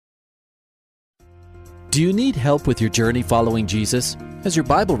Do you need help with your journey following Jesus? Has your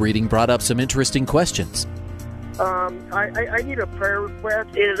Bible reading brought up some interesting questions? I need a prayer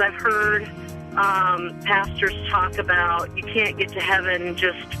request. I've heard pastors talk about you can't get to heaven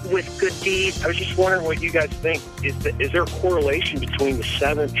just with good deeds. I was just wondering what you guys think. Is there a correlation between the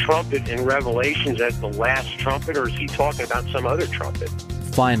seventh trumpet in Revelations as the last trumpet, or is he talking about some other trumpet?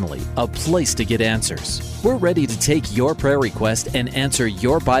 Finally, a place to get answers. We're ready to take your prayer request and answer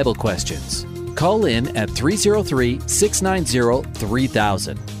your Bible questions. Call in at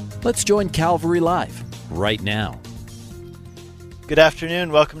 303-690-3000. Let's join Calvary Live right now. Good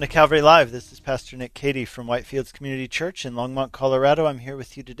afternoon. Welcome to Calvary Live. This is Pastor Nick Cady from Whitefields Community Church in Longmont, Colorado. I'm here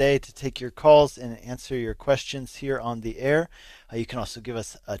with you today to take your calls and answer your questions here on the air. You can also give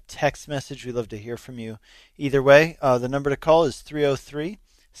us a text message. We'd love to hear from you either way. The number to call is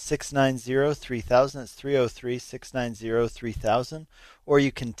 303-690-3000. That's 303-690-3000. Or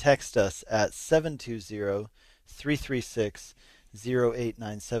you can text us at 720-336-0897.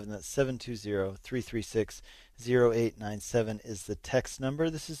 That's 720-336-0897 is the text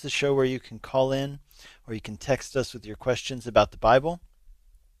number. This is the show where you can call in or you can text us with your questions about the Bible.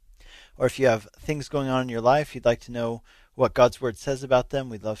 Or if you have things going on in your life, you'd like to know what God's Word says about them,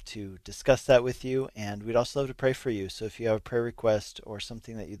 we'd love to discuss that with you, and we'd also love to pray for you. So if you have a prayer request or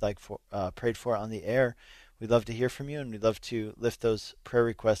something that you'd like prayed for on the air, we'd love to hear from you, and we'd love to lift those prayer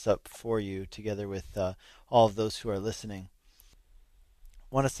requests up for you together with all of those who are listening.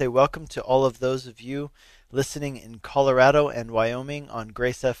 I want to say welcome to all of those of you listening in Colorado and Wyoming on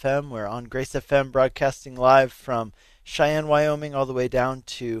Grace FM. We're on Grace FM broadcasting live from Cheyenne, Wyoming, all the way down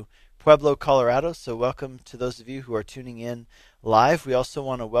to Pueblo, Colorado. So welcome to those of you who are tuning in live. We also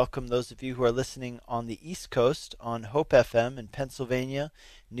want to welcome those of you who are listening on the East Coast on Hope FM in Pennsylvania,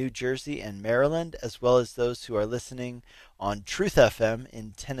 New Jersey, and Maryland, as well as those who are listening on Truth FM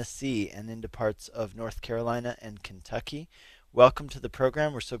in Tennessee and into parts of North Carolina and Kentucky. Welcome to the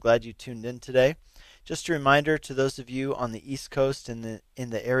program. We're so glad you tuned in today. Just a reminder to those of you on the East Coast and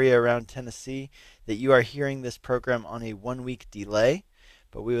in the area around Tennessee that you are hearing this program on a 1-week delay.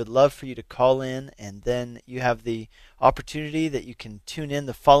 But we would love for you to call in, and then you have the opportunity that you can tune in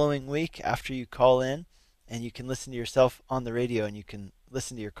the following week after you call in, and you can listen to yourself on the radio, and you can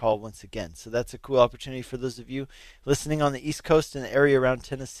listen to your call once again. So that's a cool opportunity for those of you listening on the East Coast and the area around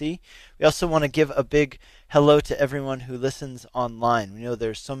Tennessee. We also want to give a big hello to everyone who listens online. We know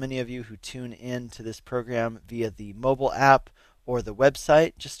there's so many of you who tune in to this program via the mobile app or the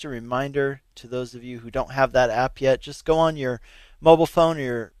website. Just a reminder to those of you who don't have that app yet, just go on your mobile phone or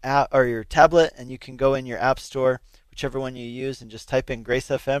your app or your tablet, and you can go in your app store, whichever one you use, and just type in Grace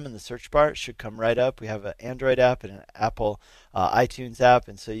FM in the search bar. It should come right up. We have an Android app and an Apple iTunes app,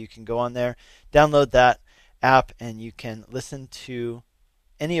 and so you can go on there, download that app, and you can listen to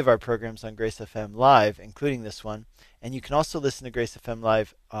any of our programs on Grace FM Live, including this one. And you can also listen to Grace FM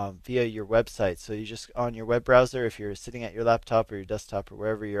Live via your website. So you just, on your web browser, if you're sitting at your laptop or your desktop or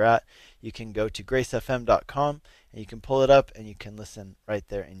wherever you're at, you can go to gracefm.com and you can pull it up and you can listen right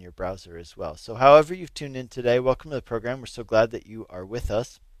there in your browser as well. So however you've tuned in today, welcome to the program. We're so glad that you are with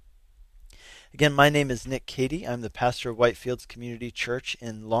us. Again, my name is Nick Cady. I'm the pastor of Whitefields Community Church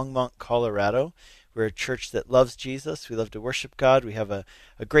in Longmont, Colorado. We're a church that loves Jesus. We love to worship God. We have a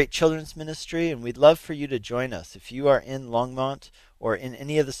great children's ministry, and we'd love for you to join us. If you are in Longmont or in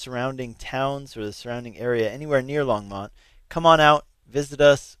any of the surrounding towns or the surrounding area, anywhere near Longmont, come on out, visit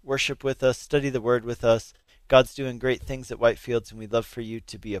us, worship with us, study the Word with us. God's doing great things at Whitefields, and we'd love for you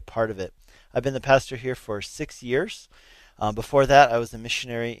to be a part of it. I've been the pastor here for 6 years. Before that, I was a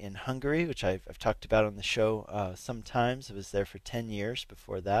missionary in Hungary, which I've talked about on the show sometimes. I was there for 10 years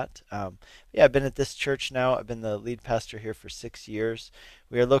before that. I've been at this church now. I've been the lead pastor here for 6 years.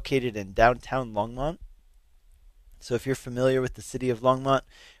 We are located in downtown Longmont. So if you're familiar with the city of Longmont,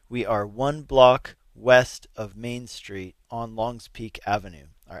 we are 1 block west of Main Street on Longs Peak Avenue.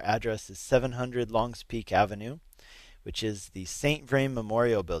 Our address is 700 Longs Peak Avenue, which is the St. Vrain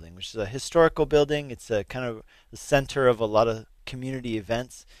Memorial Building, which is a historical building. It's a kind of the center of a lot of community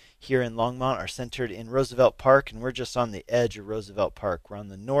events here in Longmont are centered in Roosevelt Park, and we're just on the edge of Roosevelt Park. We're on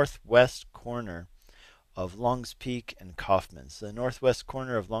the northwest corner of Longs Peak and Kaufman. So the northwest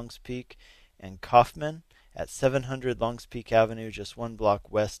corner of Longs Peak and Kaufman at 700 Longs Peak Avenue, just 1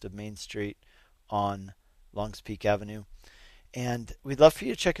 block west of Main Street on Longs Peak Avenue. And we'd love for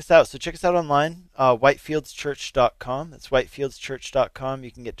you to check us out. So check us out online, whitefieldschurch.com. That's whitefieldschurch.com.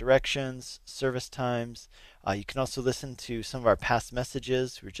 You can get directions, service times. You can also listen to some of our past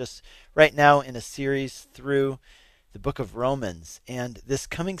messages. We're just right now in a series through the book of Romans. And this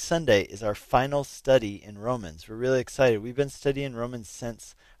coming Sunday is our final study in Romans. We're really excited. We've been studying Romans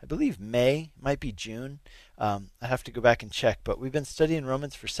since, I believe, May, might be June. I have to go back and check, but we've been studying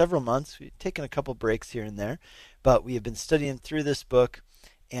Romans for several months. We've taken a couple breaks here and there, but we have been studying through this book,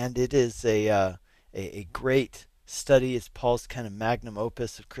 and it is a great study. It's Paul's kind of magnum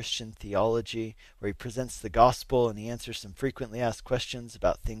opus of Christian theology, where he presents the gospel and he answers some frequently asked questions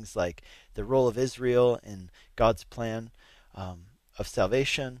about things like the role of Israel in God's plan of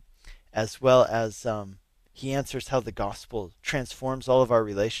salvation, as well as he answers how the gospel transforms all of our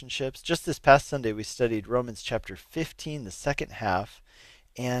relationships. Just this past Sunday, we studied Romans chapter 15, the second half,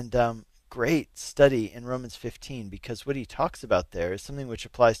 and great study in Romans 15, because what he talks about there is something which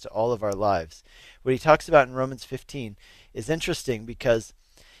applies to all of our lives. What he talks about in Romans 15 is interesting because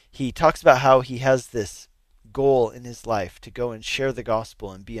he talks about how he has this goal in his life to go and share the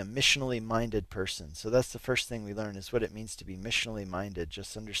gospel and be a missionally minded person. So that's the first thing we learn, is what it means to be missionally minded,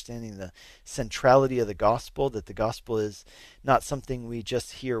 just understanding the centrality of the gospel, that the gospel is not something we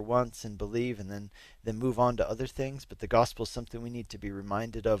just hear once and believe and then move on to other things, but the gospel is something we need to be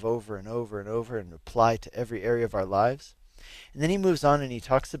reminded of over and over and over and apply to every area of our lives. And then he moves on and he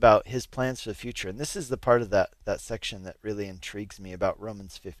talks about his plans for the future. And this is the part of that section that really intrigues me about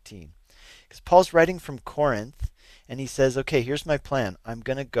Romans 15. Because Paul's writing from Corinth, and he says, okay, here's my plan. I'm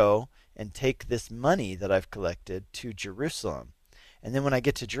going to go and take this money that I've collected to Jerusalem. And then when I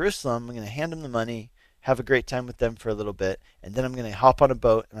get to Jerusalem, I'm going to hand them the money, have a great time with them for a little bit, and then I'm going to hop on a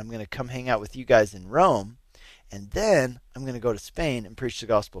boat, and I'm going to come hang out with you guys in Rome, and then I'm going to go to Spain and preach the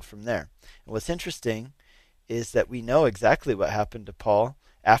gospel from there. And what's interesting is that we know exactly what happened to Paul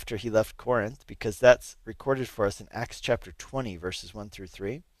after he left Corinth, because that's recorded for us in Acts chapter 20, verses 1 through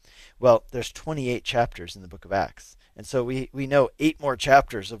 3. Well, there's 28 chapters in the book of Acts. And so we know 8 more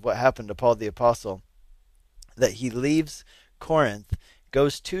chapters of what happened to Paul the Apostle, that he leaves Corinth,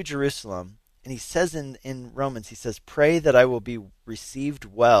 goes to Jerusalem, and he says in Romans, he says, pray that I will be received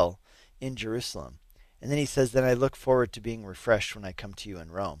well in Jerusalem. And then he says, then I look forward to being refreshed when I come to you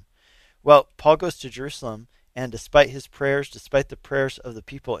in Rome. Well, Paul goes to Jerusalem, and despite his prayers, despite the prayers of the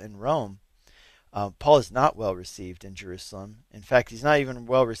people in Rome, Paul is not well received in Jerusalem. In fact, he's not even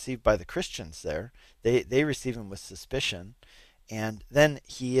well received by the Christians there. They receive him with suspicion. And then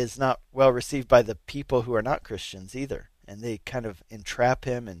he is not well received by the people who are not Christians either. And they kind of entrap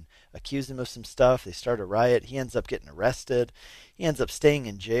him and accuse him of some stuff. They start a riot. He ends up getting arrested. He ends up staying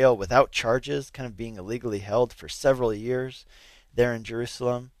in jail without charges, kind of being illegally held for several years there in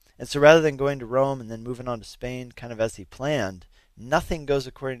Jerusalem. And so rather than going to Rome and then moving on to Spain, kind of as he planned, nothing goes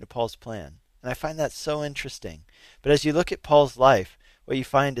according to Paul's plan. And I find that so interesting. But as you look at Paul's life, what you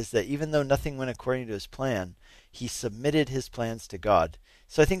find is that even though nothing went according to his plan, he submitted his plans to God.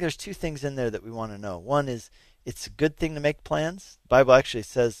 So I think there's 2 things in there that we want to know. One is, it's a good thing to make plans. The Bible actually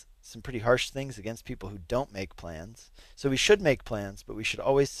says some pretty harsh things against people who don't make plans. So we should make plans, but we should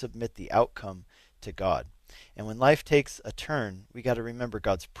always submit the outcome to God. And when life takes a turn, we got to remember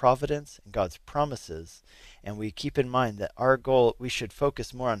God's providence and God's promises, and we keep in mind that our goal, we should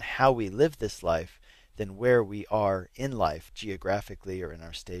focus more on how we live this life than where we are in life geographically or in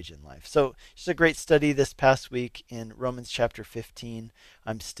our stage in life. So just a great study this past week in Romans chapter 15.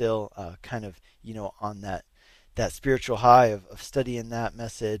 I'm still kind of, on that spiritual high of studying that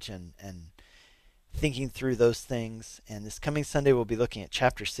message and thinking through those things. And this coming Sunday, we'll be looking at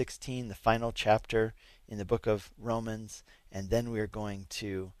chapter 16, the final chapter in the book of Romans, and then we're going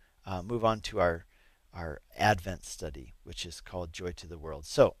to move on to our Advent study, which is called Joy to the World.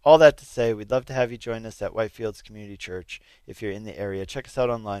 So all that to say, we'd love to have you join us at Whitefields Community Church. If you're in the area, check us out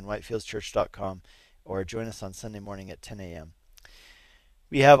online, whitefieldschurch.com, or join us on Sunday morning at 10 a.m.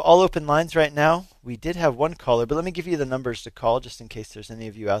 We have all open lines right now. We did have one caller, but let me give you the numbers to call just in case there's any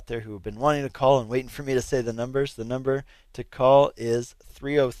of you out there who have been wanting to call and waiting for me to say the numbers. The number to call is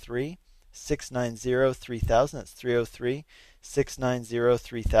 303-690-3000. That's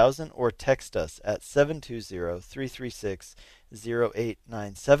 303-690-3000, or text us at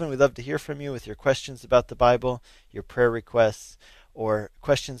 720-336-0897. We'd love to hear from you with your questions about the Bible, your prayer requests, or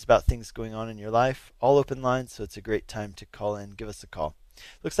questions about things going on in your life. All open lines, so it's a great time to call in. Give us a call.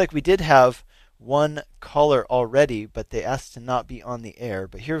 Looks like we did have one caller already, but they asked to not be on the air.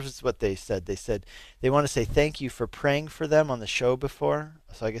 But here's what they said. They said they want to say thank you for praying for them on the show before.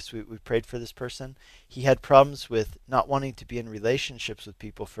 So I guess we prayed for this person. He had problems with not wanting to be in relationships with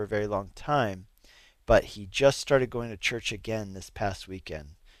people for a very long time, but he just started going to church again this past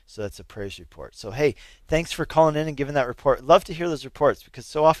weekend. So that's a praise report. So hey, thanks for calling in and giving that report. Love to hear those reports, because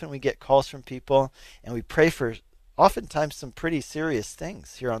so often we get calls from people and we pray for oftentimes some pretty serious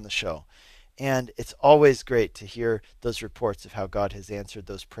things here on the show. And it's always great to hear those reports of how God has answered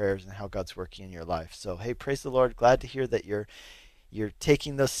those prayers and how God's working in your life. So, hey, praise the Lord. Glad to hear that you're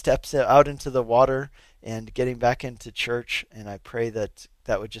taking those steps out into the water and getting back into church. And I pray that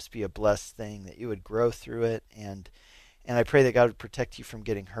that would just be a blessed thing, that you would grow through it. And I pray that God would protect you from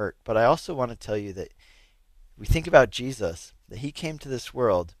getting hurt. But I also want to tell you that we think about Jesus, that he came to this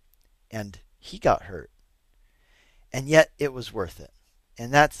world and he got hurt. And yet it was worth it.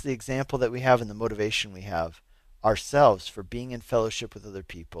 And that's the example that we have and the motivation we have ourselves for being in fellowship with other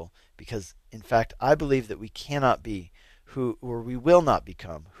people. Because, in fact, I believe that we cannot be who, or we will not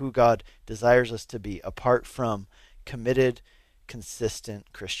become who God desires us to be apart from committed,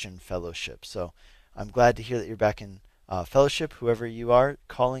 consistent Christian fellowship. So I'm glad to hear that you're back in fellowship, whoever you are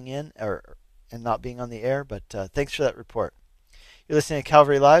calling in and not being on the air. But thanks for that report. You're listening to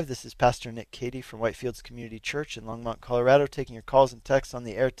Calvary Live. This is Pastor Nick Cady from Whitefields Community Church in Longmont, Colorado, taking your calls and texts on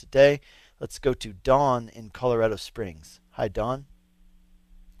the air today. Let's go to Don in Colorado Springs. Hi, Don.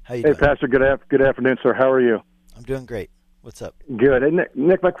 How you doing? Hey, Pastor. Good afternoon, sir. How are you? I'm doing great. What's up? Good. Hey,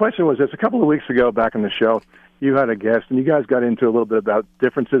 Nick, my question was this. A couple of weeks ago back on the show, you had a guest, and you guys got into a little bit about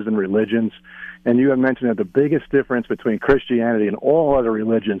differences in religions. And you had mentioned that the biggest difference between Christianity and all other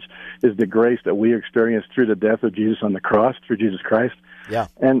religions is the grace that we experience through the death of Jesus on the cross, through Jesus Christ. Yeah.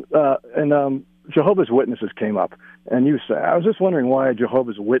 And Jehovah's Witnesses came up. And I was just wondering why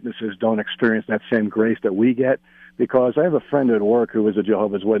Jehovah's Witnesses don't experience that same grace that we get, because I have a friend at work who is a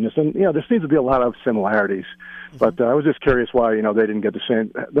Jehovah's Witness, and there seems to be a lot of similarities. Mm-hmm. But I was just curious why they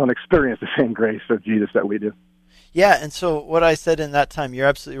don't experience the same grace of Jesus that we do. Yeah, and so what I said in that time, you're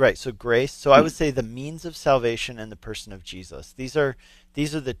absolutely right. So grace. So I would say the means of salvation and the person of Jesus. These are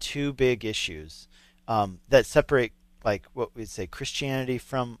the two big issues that separate, like what we'd say, Christianity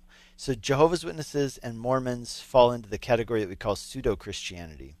from. So Jehovah's Witnesses and Mormons fall into the category that we call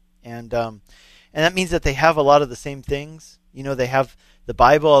pseudo-Christianity, and that means that they have a lot of the same things. They have the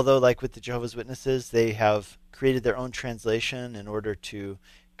Bible, although like with the Jehovah's Witnesses, they have created their own translation in order to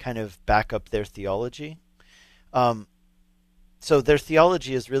kind of back up their theology. So their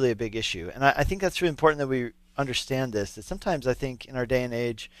theology is really a big issue. And I think that's really important that we understand this. That sometimes I think in our day and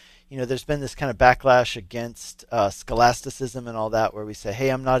age, there's been this kind of backlash against scholasticism and all that, where we say, hey,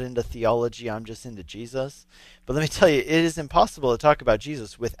 I'm not into theology, I'm just into Jesus. But let me tell you, it is impossible to talk about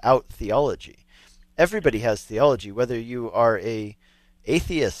Jesus without theology. Everybody has theology, whether you are a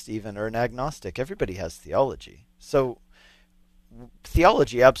atheist even or an agnostic, everybody has theology. So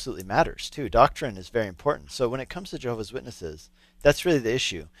theology absolutely matters too. Doctrine is very important. So when it comes to Jehovah's Witnesses, that's really the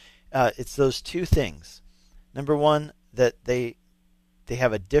issue. It's those two things. Number one, that they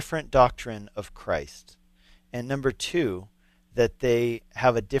have a different doctrine of Christ. And number two, that they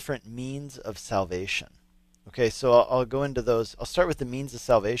have a different means of salvation. Okay, so I'll go into those. I'll start with the means of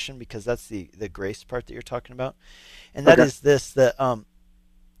salvation because that's the grace part that you're talking about. And that is this, that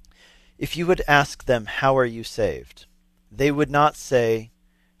if you would ask them, how are you saved? They would not say,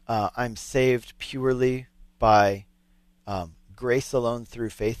 I'm saved purely by grace alone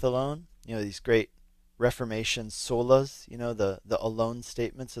through faith alone. These great Reformation solas, the alone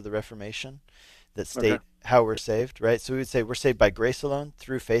statements of the Reformation that state how we're saved, right? So we would say we're saved by grace alone,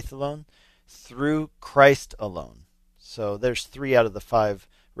 through faith alone, through Christ alone. So there's 3 out of the 5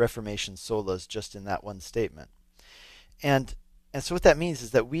 Reformation solas just in that one statement. And so what that means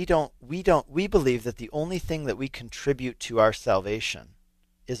is that we believe that the only thing that we contribute to our salvation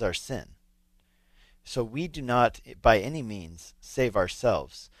is our sin. So we do not by any means save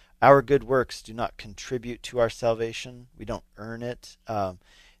ourselves. Our good works do not contribute to our salvation. We don't earn it.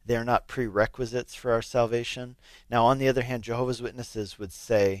 They are not prerequisites for our salvation. Now, on the other hand, Jehovah's Witnesses would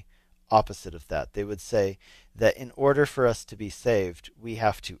say opposite of that. They would say that in order for us to be saved, we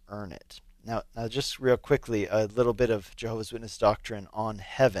have to earn it. Now, just real quickly, a little bit of Jehovah's Witness doctrine on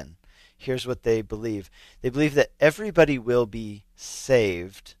heaven. Here's what they believe. They believe that everybody will be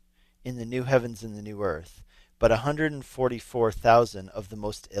saved in the new heavens and the new earth, but 144,000 of the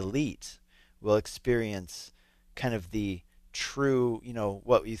most elite will experience kind of the true,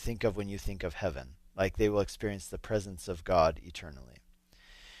 what you think of when you think of heaven. Like they will experience the presence of God eternally.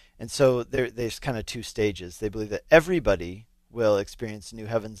 And so there's kind of 2 stages. They believe that everybody will experience new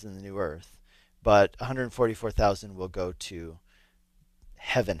heavens and the new earth, but 144,000 will go to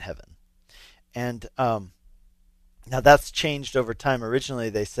heaven. And now that's changed over time. Originally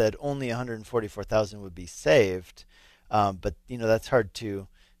they said only 144,000 would be saved, but that's hard to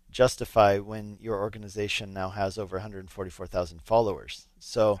justify when your organization now has over 144,000 followers.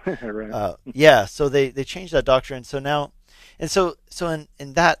 So, Right. yeah, so they changed that doctrine. So now, and so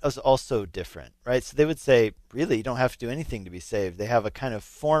in that is also different, right? So they would say, really, you don't have to do anything to be saved. They have a kind of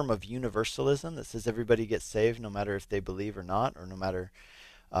form of universalism that says everybody gets saved no matter if they believe or not, or no matter,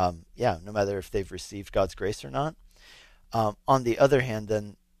 no matter if they've received God's grace or not. On the other hand,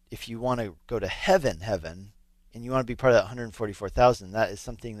 then, if you want to go to heaven, and you want to be part of that 144,000, that is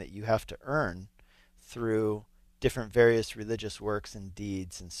something that you have to earn through different various religious works and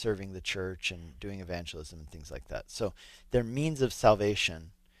deeds and serving the church and doing evangelism and things like that. So their means of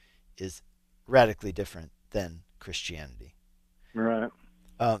salvation is radically different than Christianity. Right.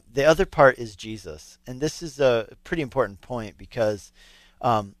 The other part is Jesus. And this is a pretty important point because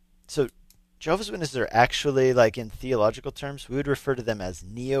so Jehovah's Witnesses are actually, like in theological terms, we would refer to them as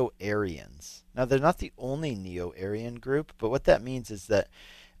Neo-Arians. Now, they're not the only Neo-Arian group, but what that means is that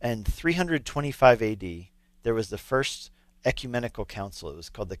in 325 AD, there was the first ecumenical council. It was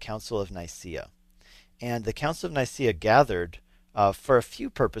called the Council of Nicaea. And the Council of Nicaea gathered for a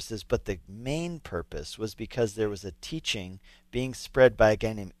few purposes, but the main purpose was because there was a teaching being spread by a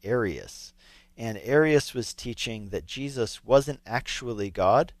guy named Arius. And Arius was teaching that Jesus wasn't actually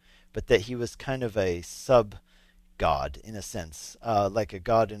God, but that he was kind of a sub-God in a sense, like a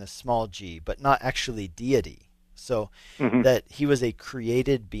God in a small g, but not actually deity. So that he was a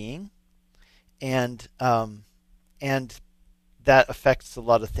created being, and that affects a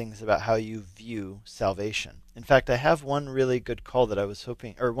lot of things about how you view salvation. In fact, I have one really good call that I was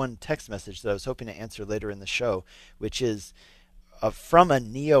hoping, or one text message that I was hoping to answer later in the show, which is from a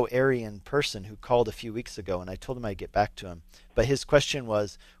Neo-Arian person who called a few weeks ago, and I told him I'd get back to him. But his question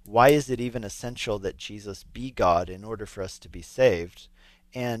was, why is it even essential that Jesus be God in order for us to be saved?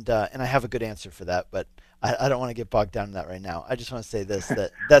 And I have a good answer for that, but I don't want to get bogged down in that right now. I just want to say this,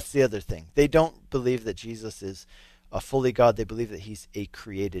 that's the other thing. They don't believe that Jesus is a fully God. They believe that he's a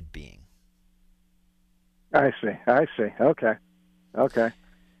created being. I see. Okay.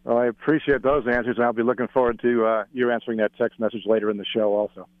 Well, I appreciate those answers, and I'll be looking forward to you answering that text message later in the show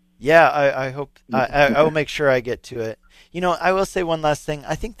also. Yeah, I hope I will make sure I get to it. You know, I will say one last thing.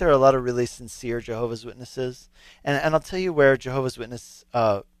 I think there are a lot of really sincere Jehovah's Witnesses, and I'll tell you where Jehovah's Witness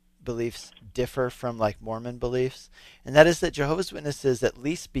beliefs differ from like Mormon beliefs, and that is that Jehovah's Witnesses at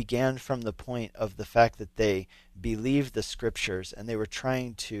least began from the point of the fact that they believed the scriptures and they were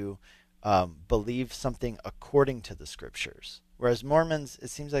trying to believe something according to the scriptures. Whereas Mormons, it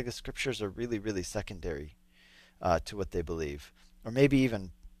seems like the scriptures are really, really secondary to what they believe, or maybe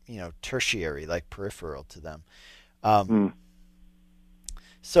even tertiary, like peripheral to them.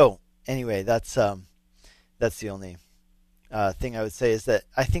 So anyway, that's the only thing I would say is that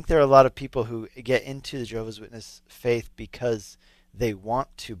I think there are a lot of people who get into the Jehovah's Witness faith because they want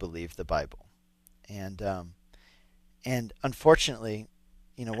to believe the Bible, and unfortunately,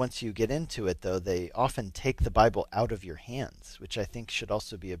 once you get into it, though, they often take the Bible out of your hands, which I think should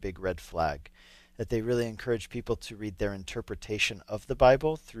also be a big red flag. That they really encourage people to read their interpretation of the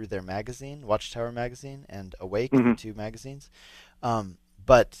Bible through their magazine, Watchtower magazine, and Awake, the two magazines.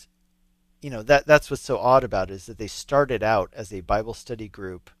 But that's what's so odd about it, is that they started out as a Bible study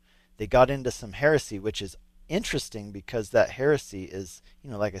group. They got into some heresy, which is interesting because that heresy is,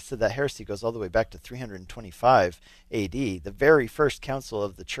 like I said, that heresy goes all the way back to 325 AD, the very first council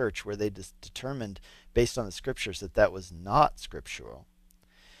of the church, where they determined based on the scriptures that was not scriptural.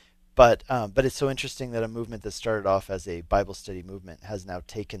 But it's so interesting that a movement that started off as a Bible study movement has now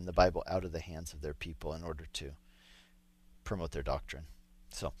taken the Bible out of the hands of their people in order to promote their doctrine.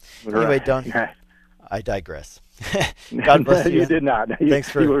 So anyway, Don, I digress. God bless you. You did not.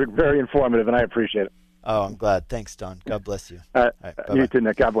 Thanks you were very informative, and I appreciate it. Oh, I'm glad. Thanks, Don. God bless you. All right, you too,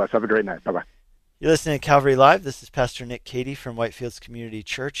 Nick. God bless. Have a great night. Bye-bye. You're listening to Calvary Live. This is Pastor Nick Cady from Whitefields Community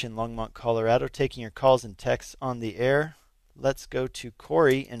Church in Longmont, Colorado, taking your calls and texts on the air. Let's go to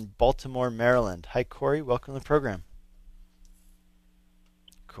Corey in Baltimore, Maryland. Hi, Corey. Welcome to the program.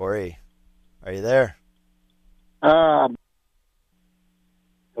 Corey, are you there? Hello?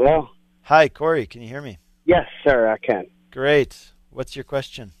 Hi, Corey. Can you hear me? Yes, sir, I can. Great. What's your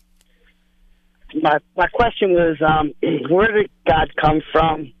question? My question was, where did God come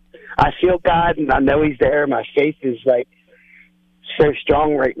from? I feel God, and I know He's there. My faith is so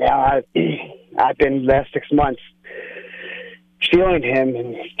strong right now. I've been the last 6 months feeling Him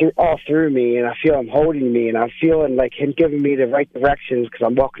and all through me, and I feel Him holding me, and I'm feeling like Him giving me the right directions because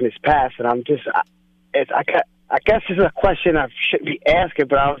I'm walking His path, and I guess this is a question I shouldn't be asking,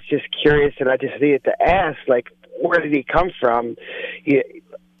 but I was just curious, and I just needed to ask, where did He come from?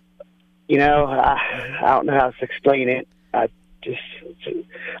 I don't know how to explain it.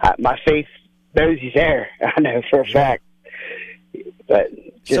 my faith knows he's there. I know for a fact. But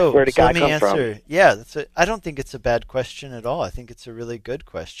just where did God come from? Yeah, I don't think it's a bad question at all. I think it's a really good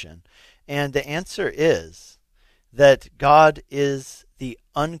question. And the answer is that God is the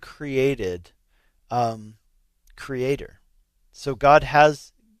uncreated creator. So God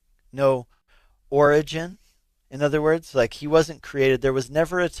has no origin. In other words, like he wasn't created. There was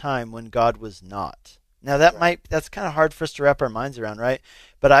never a time when God was not. Now that's kind of hard for us to wrap our minds around, right?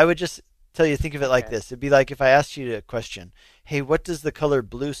 But I would just tell you, think of it like this. It'd be like if I asked you a question, hey, what does the color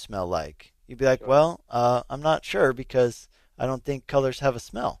blue smell like? You'd be like, well, I'm not sure because I don't think colors have a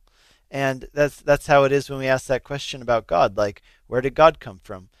smell. And that's how it is when we ask that question about God. Like, where did God come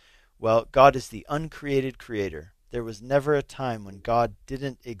from? Well, God is the uncreated creator. There was never a time when God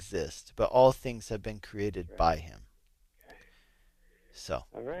didn't exist, but all things have been created by him. So.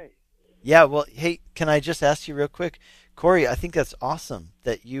 All right. Yeah, well, hey, can I just ask you real quick? Corey, I think that's awesome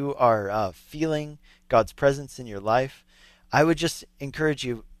that you are feeling God's presence in your life. I would just encourage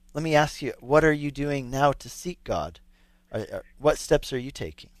you, let me ask you, what are you doing now to seek God? What steps are you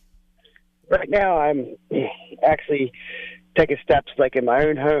taking? Right now, I'm actually taking steps like in my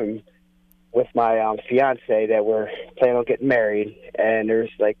own home with my fiance that we're planning on getting married. And there's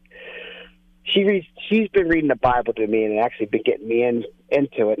like, she's been reading the Bible to me and actually been getting me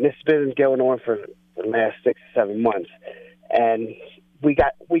into it. And this has been going on for the last 6 or 7 months. And we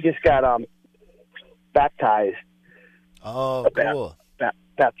just got baptized. Oh, cool.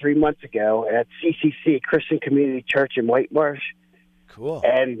 About 3 months ago at CCC, Christian Community Church in White Marsh. Cool.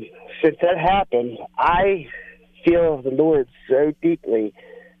 And since that happened, I feel the Lord so deeply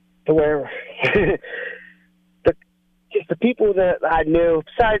to where just the people that I knew,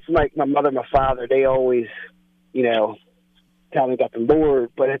 besides like my mother and my father, they always, tell me about the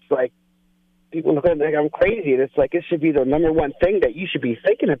Lord. But it's like people look at me like I'm crazy, and it's like it should be the number one thing that you should be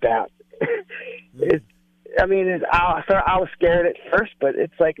thinking about. I was scared at first, but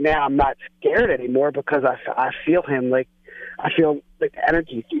it's like now I'm not scared anymore because I feel him like I feel like the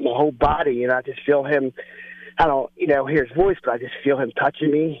energy through my whole body, and I just feel him. I don't, hear his voice, but I just feel him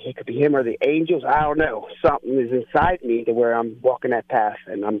touching me. It could be him or the angels. I don't know. Something is inside me to where I'm walking that path,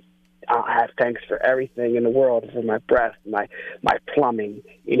 and I have thanks for everything in the world, for my breath, my plumbing,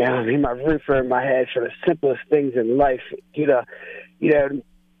 my roof over my head, for the simplest things in life.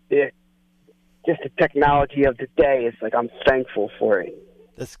 Just the technology of the day. It's like I'm thankful for it.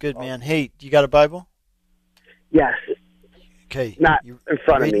 That's good, man. Hey, you got a Bible? Yes. Okay. Not in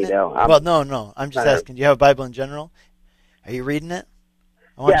front of me, though. No. I'm just asking. Do you have a Bible in general? Are you reading it?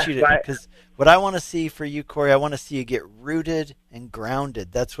 I want you to, because what I want to see for you, Corey, I want to see you get rooted and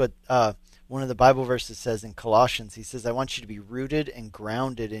grounded. That's what one of the Bible verses says in Colossians. He says, I want you to be rooted and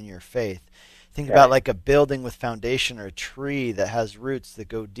grounded in your faith. Think about like a building with foundation or a tree that has roots that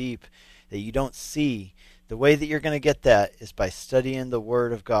go deep that you don't see. The way that you're going to get that is by studying the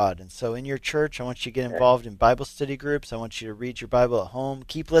Word of God. And so in your church, I want you to get involved in Bible study groups. I want you to read your Bible at home.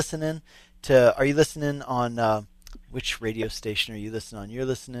 Keep listening to, are you listening on, which radio station are you listening on? You're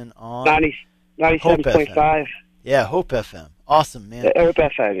listening on 97.5. Yeah, Hope FM. Awesome, man. Hope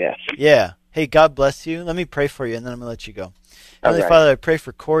FM, yes. Yeah. Hey, God bless you. Let me pray for you, and then I'm going to let you go. Heavenly Father, I pray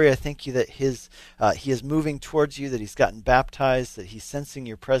for Corey. I thank you that he is moving towards you, that he's gotten baptized, that he's sensing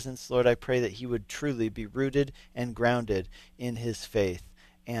your presence. Lord, I pray that he would truly be rooted and grounded in his faith,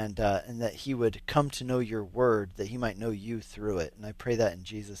 and that he would come to know your word, that he might know you through it. And I pray that in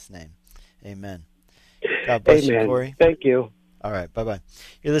Jesus' name. Amen. God bless you, Corey. Thank you. All right, bye-bye.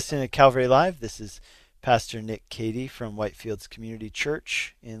 You're listening to Calvary Live. This is Pastor Nick Cady from Whitefields Community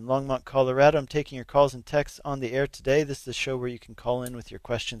Church in Longmont, Colorado. I'm taking your calls and texts on the air today. This is the show where you can call in with your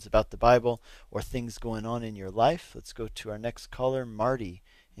questions about the Bible or things going on in your life. Let's go to our next caller, Marty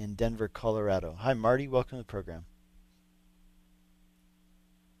in Denver, Colorado. Hi, Marty. Welcome to the program.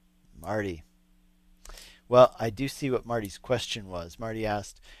 Marty. Well, I do see what Marty's question was. Marty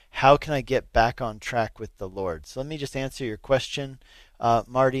asked, how can I get back on track with the Lord? So let me just answer your question,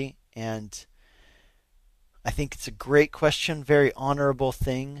 Marty, and I think it's a great question, very honorable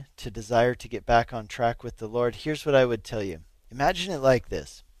thing to desire to get back on track with the Lord. Here's what I would tell you. Imagine it like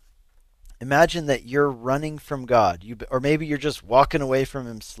this. Imagine that you're running from God, or maybe you're just walking away from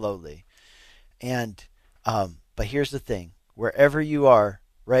him slowly. And but here's the thing. Wherever you are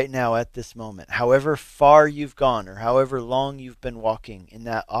right now at this moment, however far you've gone or however long you've been walking in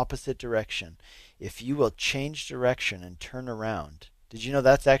that opposite direction, if you will change direction and turn around. Did you know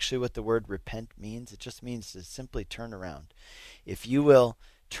that's actually what the word repent means? It just means to simply turn around. If you will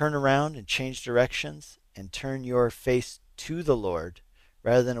turn around and change directions and turn your face to the Lord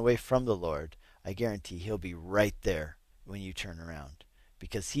rather than away from the Lord, I guarantee he'll be right there when you turn around,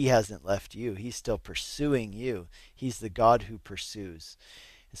 because he hasn't left you. He's still pursuing you. He's the God who pursues.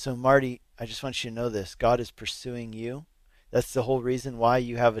 And so, Marty, I just want you to know this. God is pursuing you. That's the whole reason why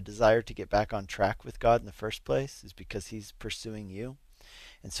you have a desire to get back on track with God in the first place, is because he's pursuing you.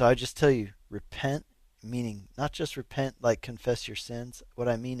 And so I just tell you, repent, meaning not just repent like confess your sins. What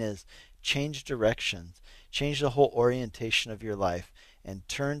I mean is change directions, change the whole orientation of your life, and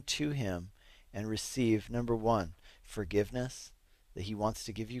turn to him and receive, number one, forgiveness that he wants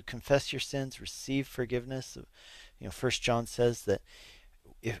to give you. Confess your sins, receive forgiveness. You know, 1 John says that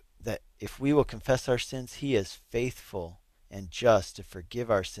if we will confess our sins, he is faithful and just to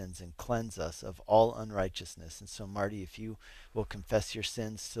forgive our sins and cleanse us of all unrighteousness. And so, Marty, if you will confess your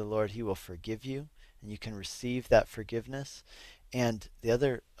sins to the Lord, he will forgive you, and you can receive that forgiveness. And the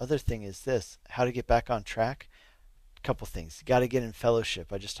other thing is this: how to get back on track. A couple things. You got to get in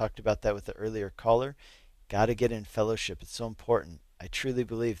fellowship. I just talked about that with the earlier caller. Got to get in fellowship. It's so important. I truly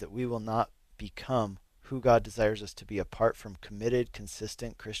believe that we will not become who God desires us to be apart from committed,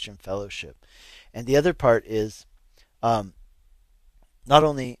 consistent Christian fellowship. And the other part is not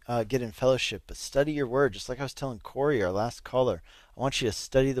only get in fellowship, but study your word. Just like I was telling Corey, our last caller, I want you to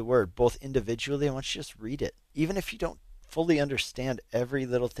study the word, both individually. I want you to just read it. Even if you don't fully understand every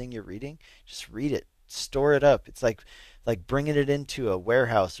little thing you're reading, just read it. Store it up. It's like bringing it into a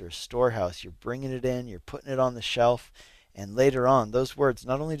warehouse or a storehouse. You're bringing it in, you're putting it on the shelf, and later on, those words,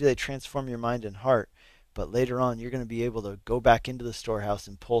 not only do they transform your mind and heart, but later on, you're going to be able to go back into the storehouse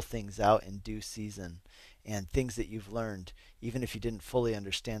and pull things out in due season, and things that you've learned, even if you didn't fully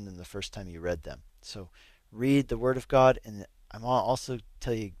understand them the first time you read them. So read the Word of God, and I'm also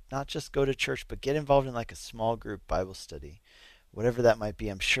tell you, not just go to church, but get involved in like a small group Bible study, whatever that might be.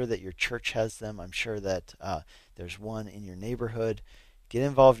 I'm sure that your church has them. I'm sure that there's one in your neighborhood. Get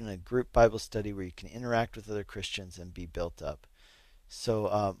involved in a group Bible study where you can interact with other Christians and be built up.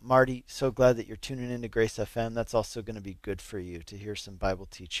 So, Marty, so glad that you're tuning into Grace FM. That's also going to be good for you to hear some Bible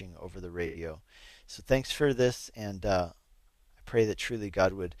teaching over the radio. So thanks for this, and I pray that truly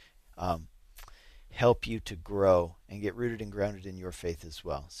God would help you to grow and get rooted and grounded in your faith as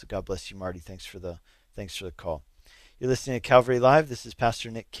well. So God bless you, Marty. Thanks for the call. You're listening to Calvary Live. This is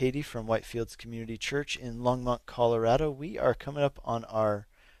Pastor Nick Cady from Whitefields Community Church in Longmont, Colorado. We are coming up on our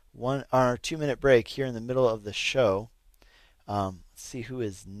 2-minute break here in the middle of the show. Let's see who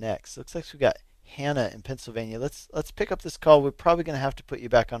is next. Looks like we got Hannah in Pennsylvania. Let's pick up this call. We're probably going to have to put you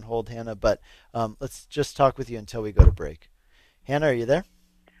back on hold, Hannah, but let's just talk with you until we go to break. Hannah, are you there?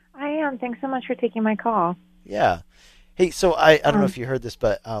 I am. Thanks so much for taking my call. Yeah. Hey, so I don't know if you heard this,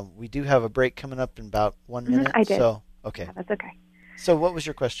 but we do have a break coming up in about 1 minute. I did. So, okay. Yeah, that's okay. So what was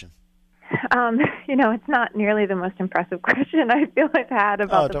your question? It's not nearly the most impressive question I feel I've had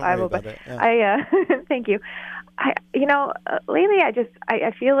about the Bible, but yeah. I thank you. Lately I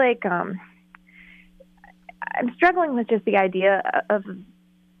feel like I'm struggling with just the idea of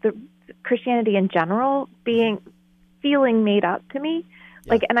the Christianity in general feeling made up to me.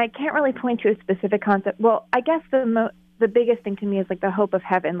 Yeah. And I can't really point to a specific concept. Well, I guess the biggest thing to me is like the hope of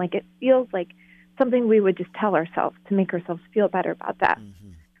heaven. Like it feels like something we would just tell ourselves to make ourselves feel better about that.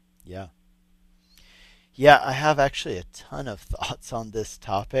 Mm-hmm. Yeah. Yeah, I have actually a ton of thoughts on this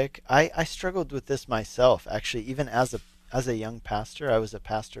topic. I struggled with this myself, actually, even as a young pastor. I was a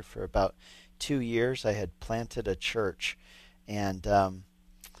pastor for about 2 years. I had planted a church, and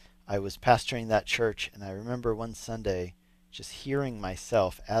I was pastoring that church, and I remember one Sunday just hearing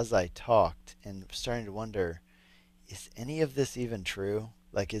myself as I talked and starting to wonder, is any of this even true?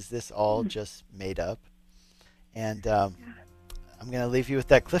 Like, is this all just made up? And I'm going to leave you with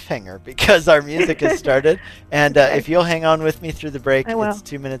that cliffhanger because our music has started. And if you'll hang on with me through the break, it's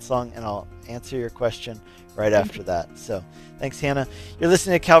 2 minutes long, and I'll answer your question right after that. So thanks, Hannah. You're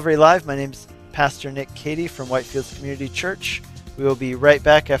listening to Calvary Live. My name's Pastor Nick Cady from Whitefields Community Church. We will be right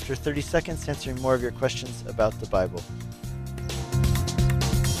back after 30 seconds answering more of your questions about the Bible.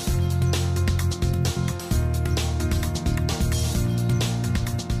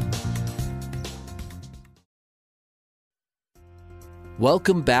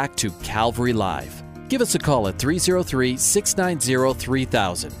 Welcome back to Calvary Live. Give us a call at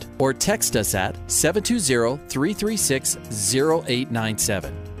 303-690-3000 or text us at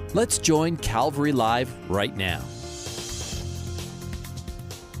 720-336-0897. Let's join Calvary Live right now.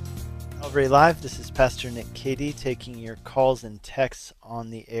 Calvary Live, this is Pastor Nick Cady taking your calls and texts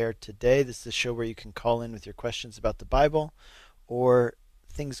on the air today. This is a show where you can call in with your questions about the Bible or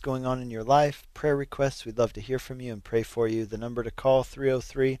things going on in your life, prayer requests. We'd love to hear from you and pray for you. The number to call,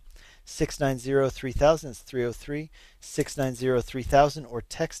 690-3000. It's 303-690-3000, or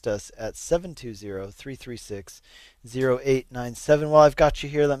text us at 720-336-0897. While I've got you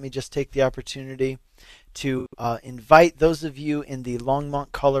here, let me just take the opportunity to invite those of you in the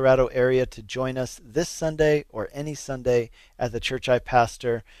Longmont, Colorado area to join us this Sunday or any Sunday at the church I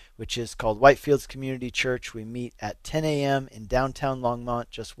pastor, which is called Whitefields Community Church. We meet at 10 a.m. in downtown Longmont,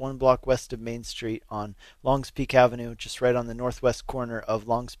 just one block west of Main Street on Longs Peak Avenue, just right on the northwest corner of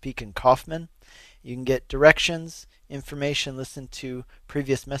Longs Peak and Kaufman. You can get directions, information, listen to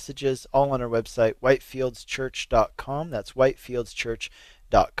previous messages, all on our website, whitefieldschurch.com. That's whitefieldschurch.com.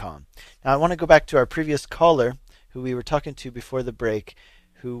 Now I want to go back to our previous caller who we were talking to before the break,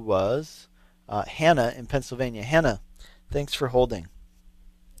 who was Hannah in Pennsylvania. Hannah, thanks for holding.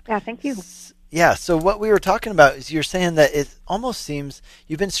 Yeah, thank you. Yeah, so what we were talking about is you're saying that it almost seems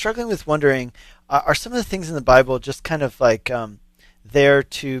you've been struggling with wondering, are some of the things in the Bible just kind of like there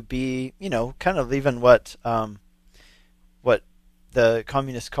to be, kind of even what the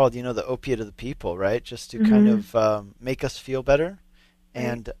communists called, the opiate of the people, right? Just to kind of make us feel better.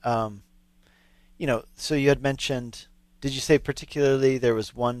 And, so you had mentioned, did you say particularly there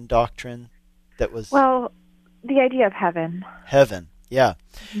was one doctrine that was... Well, the idea of heaven. Heaven, yeah.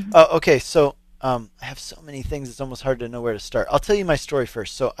 Okay, so I have so many things, it's almost hard to know where to start. I'll tell you my story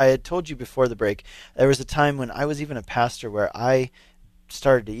first. So I had told you before the break, there was a time when I was even a pastor where I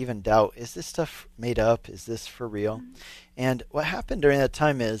started to even doubt, is this stuff made up? Is this for real? And what happened during that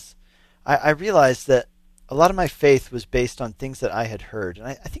time is I realized that a lot of my faith was based on things that I had heard. And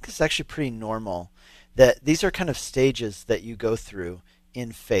I think it's actually pretty normal that these are kind of stages that you go through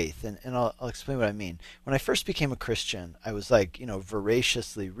in faith. And I'll explain what I mean. When I first became a Christian, I was like,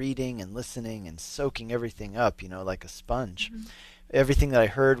 voraciously reading and listening and soaking everything up, like a sponge. Everything that I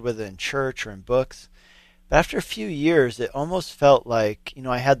heard, whether in church or in books. But after a few years, it almost felt like,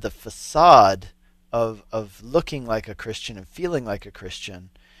 I had the facade of looking like a Christian and feeling like a Christian.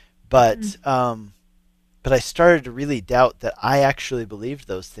 But I started to really doubt that I actually believed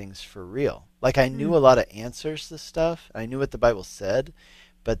those things for real. Like I knew a lot of answers to stuff. I knew what the Bible said.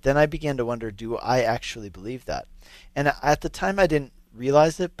 But then I began to wonder, do I actually believe that? And at the time I didn't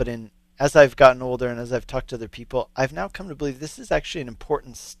realize it, but as I've gotten older and as I've talked to other people, I've now come to believe this is actually an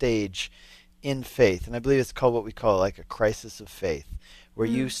important stage in faith. And I believe it's called what we call like a crisis of faith, where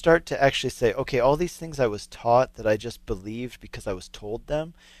you start to actually say, okay, all these things I was taught that I just believed because I was told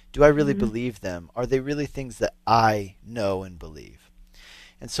them, do I really believe them? Are they really things that I know and believe?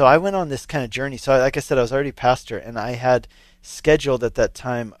 And so I went on this kind of journey. So like I said, I was already pastor, and I had scheduled at that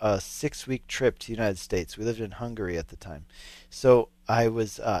time a 6-week trip to the United States. We lived in Hungary at the time. So I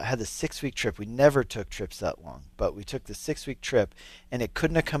had the 6-week trip. We never took trips that long, but we took the 6-week trip, and it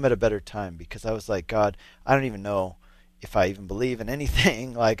couldn't have come at a better time because I was like, God, I don't even know if I even believe in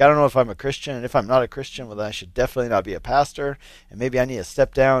anything. Like, I don't know if I'm a Christian, and if I'm not a Christian, well, then I should definitely not be a pastor, and maybe I need to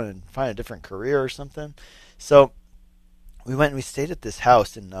step down and find a different career or something. So we went and we stayed at this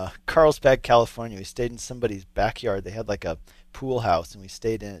house in Carlsbad, California. We stayed in somebody's backyard. They had like a pool house, and we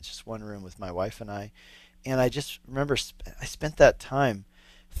stayed in it, just one room with my wife and I. And I just remember I spent that time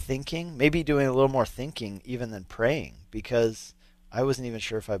thinking, maybe doing a little more thinking even than praying, because I wasn't even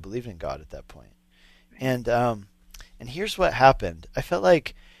sure if I believed in God at that point. And here's what happened. I felt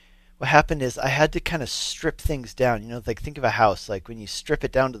like what happened is I had to kind of strip things down. Like think of a house, like when you strip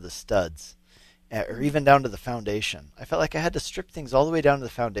it down to the studs or even down to the foundation. I felt like I had to strip things all the way down to the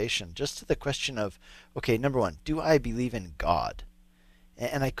foundation, just to the question of, okay, number one, do I believe in God?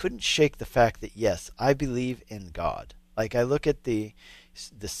 And I couldn't shake the fact that, yes, I believe in God. Like I look at the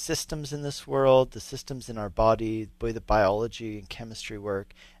systems in this world, the systems in our body, the biology and chemistry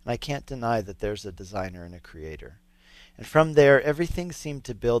work, and I can't deny that there's a designer and a creator. And from there, everything seemed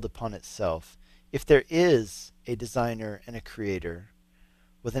to build upon itself. If there is a designer and a creator,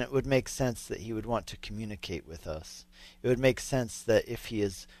 well, then it would make sense that he would want to communicate with us. It would make sense that if he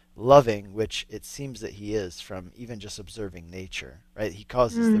is loving, which it seems that he is from even just observing nature, right? He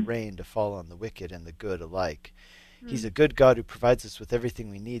causes the rain to fall on the wicked and the good alike. He's a good God who provides us with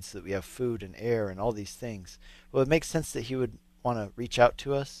everything we need so that we have food and air and all these things. Well, it makes sense that he would want to reach out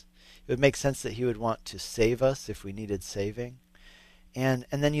to us. It would make sense that he would want to save us if we needed saving. And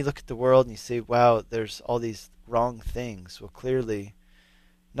then you look at the world and you say, wow, there's all these wrong things. Well, clearly,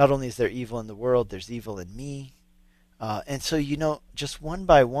 not only is there evil in the world, there's evil in me. And so, just one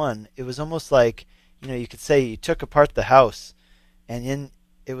by one, it was almost like, you could say you took apart the house, and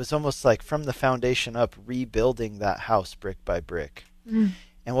it was almost like from the foundation up, rebuilding that house brick by brick. And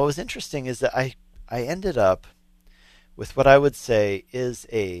what was interesting is that I ended up with what I would say is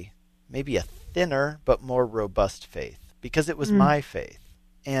maybe a thinner but more robust faith, because it was my faith.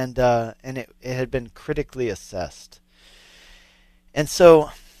 and it had been critically assessed. And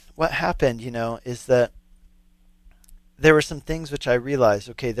so what happened, is that there were some things which I realized,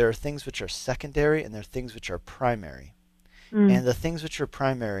 okay, there are things which are secondary and there are things which are primary. And the things which are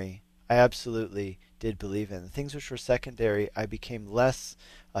primary, I absolutely did believe in. The things which were secondary, I became less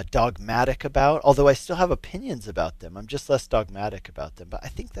dogmatic about, although I still have opinions about them. I'm just less dogmatic about them. But I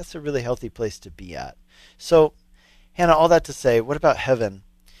think that's a really healthy place to be at. So, Hannah, all that to say, what about heaven?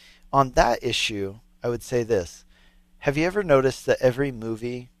 On that issue, I would say this. Have you ever noticed that every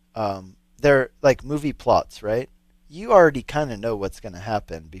movie, they're like movie plots, right? You already kind of know what's going to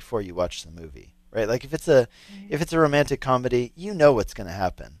happen before you watch the movie. Right, like if it's a romantic comedy, you know what's going to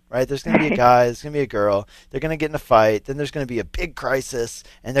happen, right? There's going to be a guy, there's going to be a girl, they're going to get in a fight, then there's going to be a big crisis,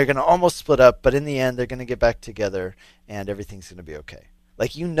 and they're going to almost split up, but in the end, they're going to get back together, and everything's going to be okay.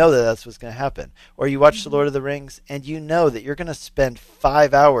 Like, you know that that's what's going to happen. Or you watch The Lord of the Rings, and you know that you're going to spend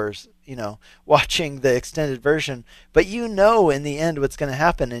 5 hours, watching the extended version, but you know in the end what's going to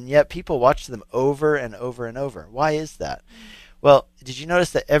happen, and yet people watch them over and over and over. Why is that? Well, did you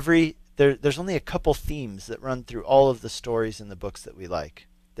notice that there's only a couple themes that run through all of the stories in the books that we like?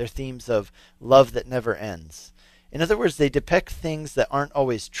 They're themes of love that never ends. In other words, they depict things that aren't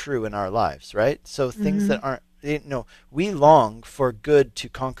always true in our lives, right? So things that aren't, we long for good to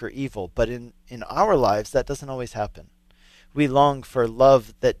conquer evil, but in our lives, that doesn't always happen. We long for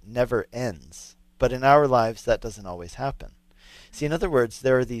love that never ends, but in our lives, that doesn't always happen. See, in other words,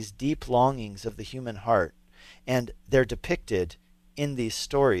 there are these deep longings of the human heart, and they're depicted in these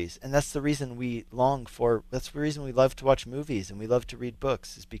stories, and that's the reason that's the reason we love to watch movies and we love to read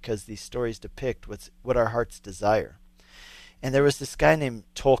books, is because these stories depict what our hearts desire. And there was this guy named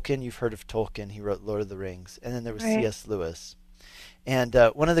Tolkien. You've heard of Tolkien. He wrote Lord of the Rings. And then there was C.S. Lewis. And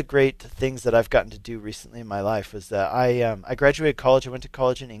one of the great things that I've gotten to do recently in my life was that I graduated college. I went to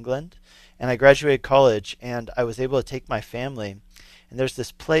college in England, and I graduated college, and I was able to take my family, and there's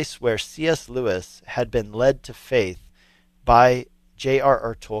this place where C.S. Lewis had been led to faith by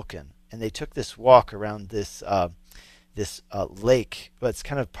J.R.R. Tolkien, and they took this walk around this lake, but it's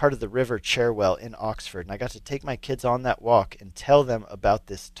kind of part of the River Cherwell in Oxford, and I got to take my kids on that walk and tell them about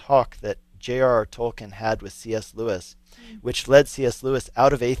this talk that J.R.R. Tolkien had with C.S. Lewis, which led C.S. Lewis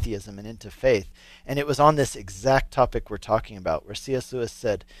out of atheism and into faith. And it was on this exact topic we're talking about, where C.S. Lewis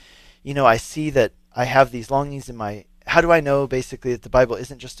said, I see that I have these longings in my... How do I know, basically, that the Bible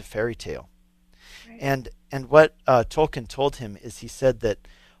isn't just a fairy tale? And what Tolkien told him is, he said that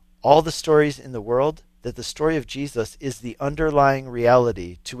all the stories in the world, that the story of Jesus is the underlying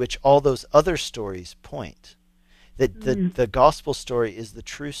reality to which all those other stories point. That the gospel story is the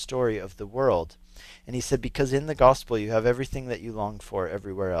true story of the world. And he said, because in the gospel you have everything that you long for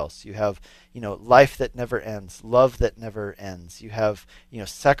everywhere else. You have, life that never ends, love that never ends. You have,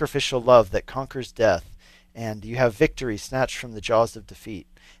 sacrificial love that conquers death. And you have victory snatched from the jaws of defeat.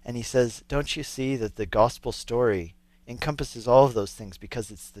 And he says, don't you see that the gospel story encompasses all of those things,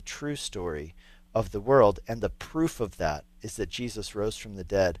 because it's the true story of the world, and the proof of that is that Jesus rose from the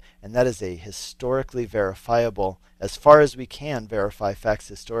dead, and that is a historically verifiable, as far as we can verify facts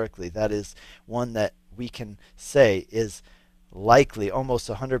historically, that is one that we can say is likely almost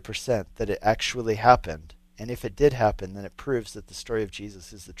 100% that it actually happened. And if it did happen, then it proves that the story of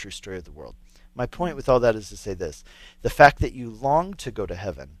Jesus is the true story of the world. My point with all that is to say this: the fact that you long to go to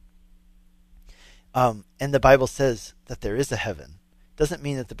heaven, and the Bible says that there is a heaven, doesn't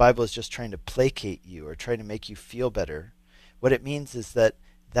mean that the Bible is just trying to placate you or trying to make you feel better. What it means is that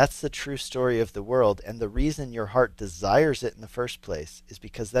that's the true story of the world, and the reason your heart desires it in the first place is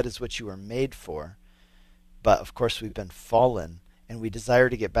because that is what you were made for. But of course we've been fallen, and we desire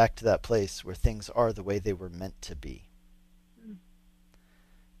to get back to that place where things are the way they were meant to be.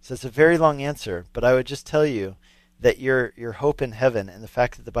 So it's a very long answer, but I would just tell you that your hope in heaven, and the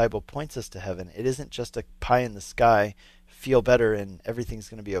fact that the Bible points us to heaven, it isn't just a pie in the sky, feel better and everything's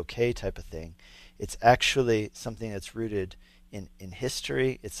going to be okay type of thing. It's actually something that's rooted in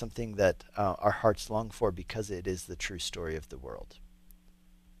history. It's something that our hearts long for, because it is the true story of the world.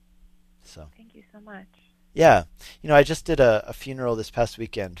 So thank you so much. Yeah. I just did a funeral this past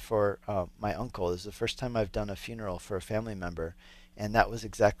weekend for my uncle. It was the first time I've done a funeral for a family member. And that was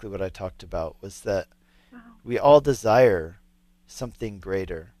exactly what I talked about, was that we all desire something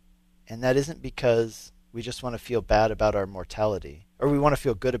greater. And that isn't because we just want to feel bad about our mortality, or we want to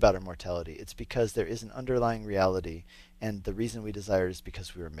feel good about our mortality. It's because there is an underlying reality, and the reason we desire it is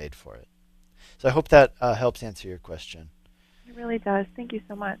because we were made for it. So I hope that helps answer your question. It really does. Thank you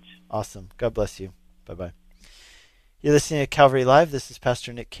so much. Awesome. God bless you. Bye-bye. You're listening to Calvary Live. This is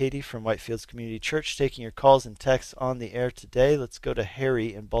Pastor Nick Cady from Whitefields Community Church taking your calls and texts on the air today. Let's go to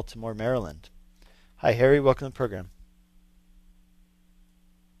Harry in Baltimore, Maryland. Hi, Harry. Welcome to the program.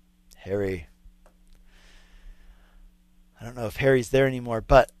 Harry. I don't know if Harry's there anymore,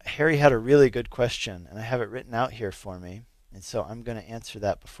 but Harry had a really good question, and I have it written out here for me. And so I'm going to answer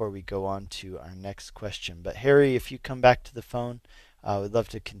that before we go on to our next question. But Harry, if you come back to the phone, I would love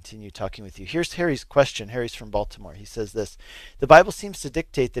to continue talking with you. Here's Harry's question. Harry's from Baltimore. He says this: the Bible seems to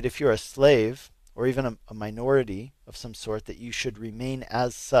dictate that if you're a slave, or even a minority of some sort, that you should remain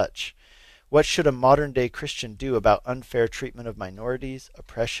as such. What should a modern-day Christian do about unfair treatment of minorities,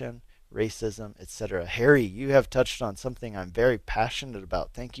 oppression, racism, etc.? Harry, you have touched on something I'm very passionate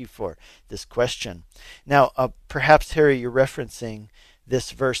about. Thank you for this question. Now, perhaps, Harry, you're referencing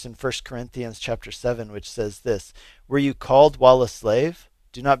this verse in 1 Corinthians chapter 7, which says this: were you called while a slave?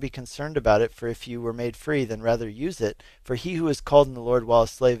 Do not be concerned about it, for if you were made free, then rather use it. For he who is called in the Lord while a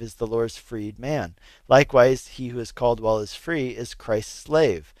slave is the Lord's freed man. Likewise, he who is called while is free is Christ's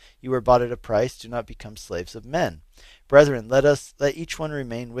slave. You were bought at a price. Do not become slaves of men. Brethren, let each one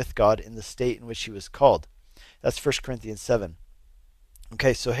remain with God in the state in which he was called. That's 1 Corinthians 7.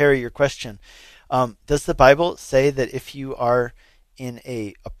 Okay, so Harry, your question. Does the Bible say that if you are in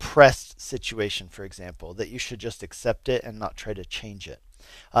a oppressed situation, for example, that you should just accept it and not try to change it?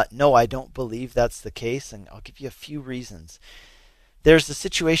 No, I don't believe that's the case, and I'll give you a few reasons. There's a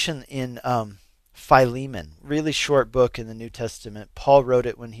situation in Philemon, really short book in the New Testament. Paul wrote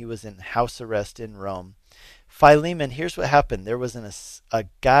it when he was in house arrest in Rome. Philemon, here's what happened. There was a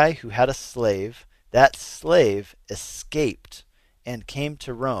guy who had a slave. That slave escaped and came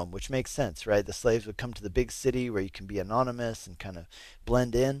to Rome, which makes sense, right? The slaves would come to the big city where you can be anonymous and kind of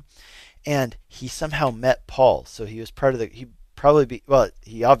blend in. And he somehow met Paul. So he was part of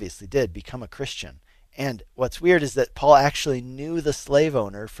he obviously did become a Christian. And what's weird is that Paul actually knew the slave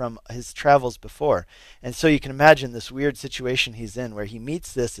owner from his travels before. And so you can imagine this weird situation he's in where he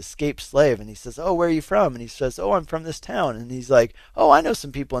meets this escaped slave and he says, "Oh, where are you from?" And he says, "Oh, I'm from this town." And he's like, "Oh, I know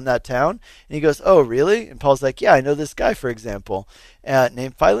some people in that town." And he goes, "Oh, really?" And Paul's like, "Yeah, I know this guy, for example,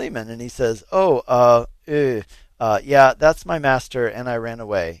 named Philemon." And he says, "Yeah, that's my master, and I ran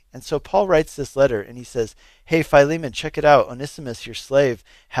away." And so Paul writes this letter and he says, "Hey, Philemon, check it out. Onesimus, your slave,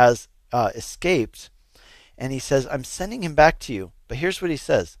 has escaped." And he says, "I'm sending him back to you." But here's what he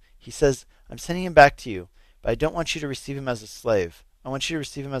says. He says, "I'm sending him back to you, but I don't want you to receive him as a slave. I want you to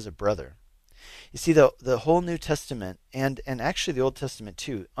receive him as a brother." You see, the whole New Testament, and actually the Old Testament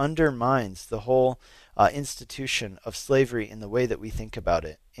too, undermines the whole institution of slavery in the way that we think about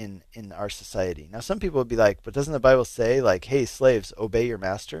it in our society. Now, some people would be like, but doesn't the Bible say, like, hey, slaves, obey your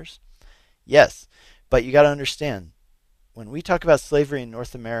masters? Yes, but you got to understand, when we talk about slavery in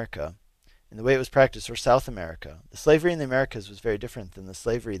North America, and the way it was practiced, or South America, the slavery in the Americas was very different than the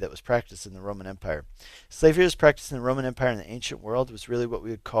slavery that was practiced in the Roman Empire. Slavery that was practiced in the Roman Empire in the ancient world was really what we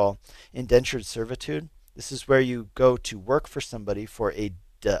would call indentured servitude. This is where you go to work for somebody for a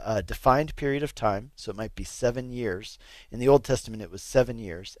defined period of time, so it might be 7 years. In the Old Testament, it was 7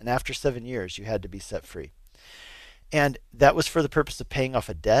 years, and after 7 years, you had to be set free. And that was for the purpose of paying off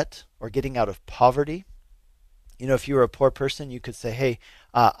a debt or getting out of poverty. You know, if you were a poor person, you could say, hey,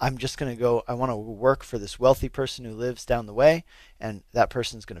 I'm just going to go, I want to work for this wealthy person who lives down the way, and that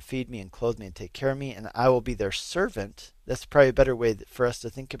person's going to feed me and clothe me and take care of me, and I will be their servant. That's probably a better way for us to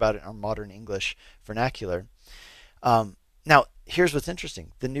think about it in our modern English vernacular. Now, here's what's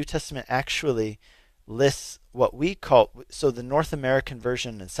interesting. The New Testament actually lists what we call, so the North American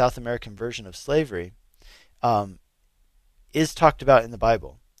version and South American version of slavery is talked about in the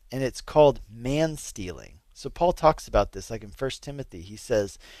Bible, and it's called man-stealing. So Paul talks about this, like in 1 Timothy. He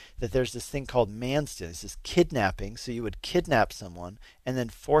says that there's this thing called man-stealing. This is kidnapping. So you would kidnap someone and then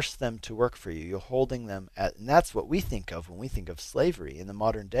force them to work for you. You're holding them at, and that's what we think of when we think of slavery in the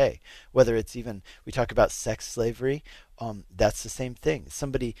modern day. Whether it's even, we talk about sex slavery, that's the same thing.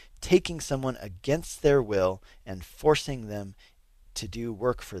 Somebody taking someone against their will and forcing them to do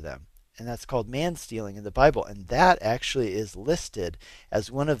work for them. And that's called man-stealing in the Bible. And that actually is listed as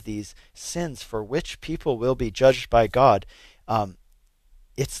one of these sins for which people will be judged by God.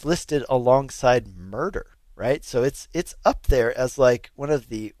 It's listed alongside murder, right? So it's up there as like one of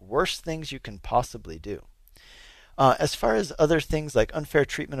the worst things you can possibly do. As far as other things like unfair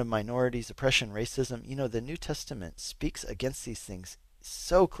treatment of minorities, oppression, racism, you know, the New Testament speaks against these things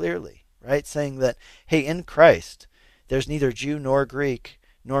so clearly, right? Saying that, hey, in Christ, there's neither Jew nor Greek,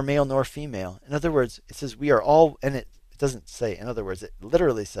 nor male nor female. In other words, it says we are all, and it doesn't say in other words, it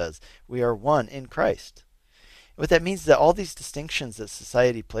literally says we are one in Christ. What that means is that all these distinctions that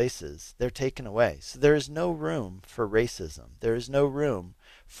society places, they're taken away. So there is no room for racism. There is no room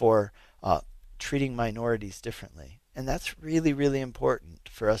for treating minorities differently. And that's really, really important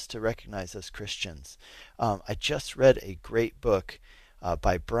for us to recognize as Christians. I just read a great book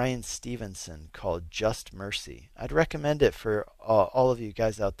by Brian Stevenson called Just Mercy. I'd recommend it for all of you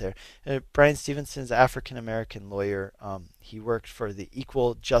guys out there. Brian Stevenson is an African-American lawyer. He worked for the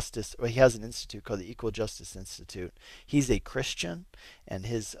Equal Justice, he has an institute called the Equal Justice Institute. He's a Christian, and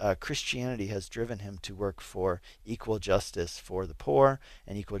his Christianity has driven him to work for equal justice for the poor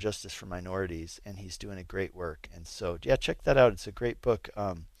and equal justice for minorities, and he's doing a great work. And so, yeah, check that out. It's a great book.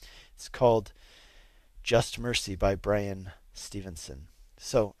 It's called Just Mercy by Brian Stevenson.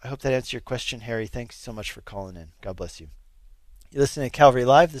 So I hope that answered your question, Harry. Thanks so much for calling in. God bless you. You're listening to Calvary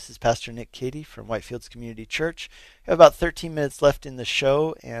Live. This is Pastor Nick Cady from Whitefields Community Church. We have about 13 minutes left in the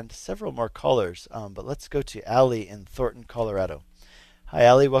show and several more callers. But let's go to Allie in Thornton, Colorado. Hi,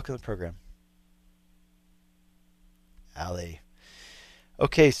 Allie. Welcome to the program. Allie.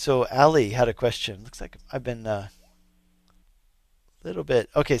 Okay, so Allie had a question. Looks like I've been little bit.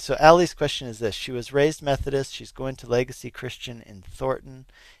 Okay, so Allie's question is this. She was raised Methodist. She's going to Legacy Christian in Thornton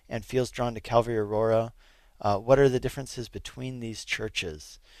and feels drawn to Calvary Aurora. What are the differences between these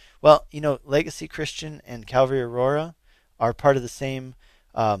churches? Well, Legacy Christian and Calvary Aurora are part of the same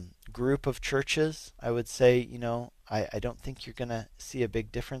group of churches. I would say, I don't think you're going to see a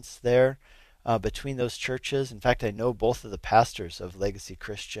big difference there between those churches. In fact, I know both of the pastors of Legacy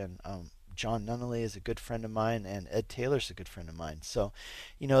Christian. John Nunnally is a good friend of mine, and Ed Taylor's a good friend of mine. So,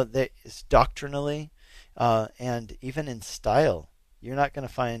 doctrinally and even in style, you're not going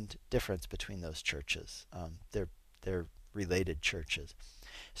to find difference between those churches. They're related churches.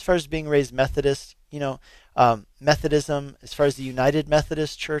 As far as being raised Methodist, Methodism, as far as the United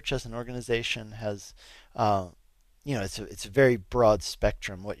Methodist Church as an organization, has it's a very broad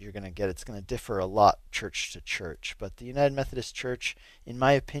spectrum what you're going to get. It's going to differ a lot church to church. But the United Methodist Church, in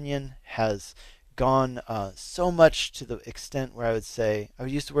my opinion, has gone so much to the extent where I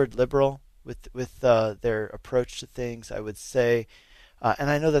would use the word liberal with their approach to things. I would say, and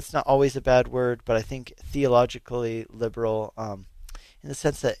I know that's not always a bad word, but I think theologically liberal, in the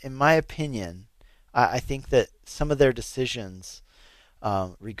sense that, in my opinion, I think that some of their decisions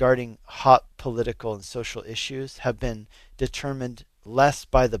regarding hot political and social issues have been determined less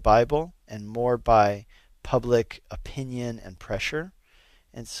by the Bible and more by public opinion and pressure.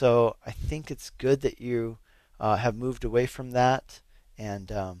 And so I think it's good that you have moved away from that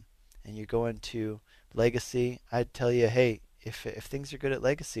and you're going to Legacy. I'd tell you, hey, if things are good at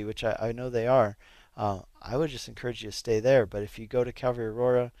Legacy, which I know they are, I would just encourage you to stay there. But if you go to Calvary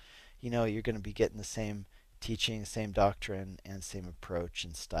Aurora, you're going to be getting the same teaching, same doctrine, and same approach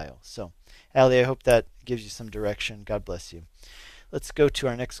and style. So, Allie, I hope that gives you some direction. God bless you. Let's go to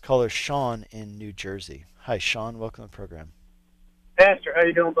our next caller, Sean in New Jersey. Hi, Sean. Welcome to the program. Pastor, how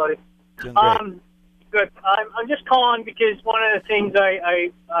you doing, buddy? Doing great. Good. I'm just calling because one of the things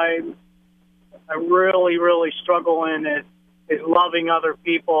I really, really struggle in is loving other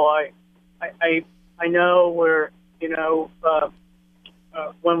people. I know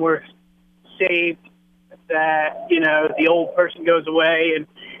when we're saved, that the old person goes away, and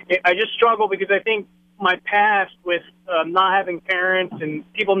I just struggle because I think my past with not having parents and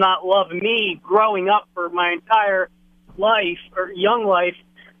people not loving me growing up for my entire life or young life,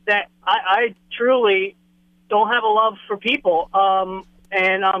 that I truly don't have a love for people,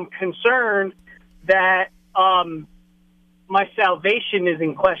 and I'm concerned that my salvation is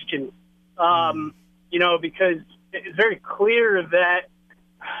in question, because it's very clear that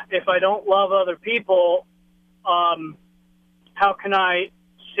if I don't love other people, how can I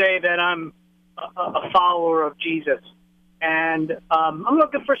say that I'm a follower of Jesus? And I'm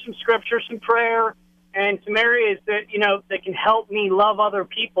looking for some scripture, some prayer, and some areas that that can help me love other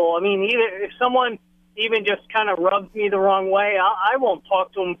people. I mean, if someone even just kind of rubs me the wrong way, I won't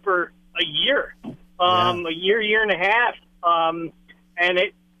talk to them for a year, a year and a half, and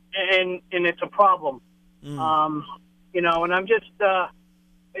it's a problem. And I'm just.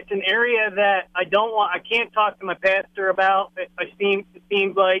 It's an area that I can't talk to my pastor about. It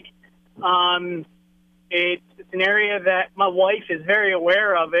seems like it's an area that my wife is very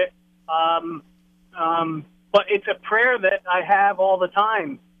aware of it. But it's a prayer that I have all the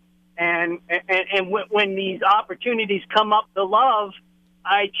time. And when these opportunities come up to love,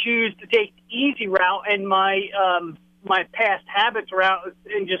 I choose to take the easy route and my past habits route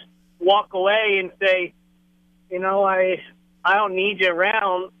and just walk away and say, I don't need you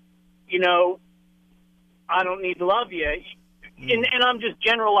around, I don't need to love you. And I'm just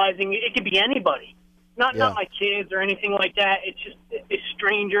generalizing. It could be anybody. Not my kids or anything like that. It's just it's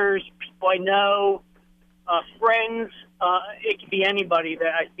strangers, people I know, friends. It could be anybody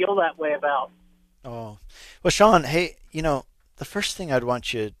that I feel that way about. Oh, well, Sean, hey, the first thing I'd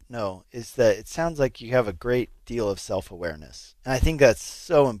want you to know is that it sounds like you have a great deal of self-awareness. And I think that's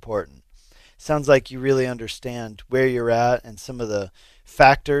so important. Sounds like you really understand where you're at and some of the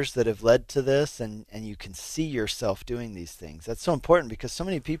factors that have led to this, and you can see yourself doing these things. That's so important because so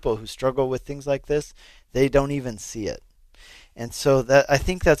many people who struggle with things like this, they don't even see it. And so that I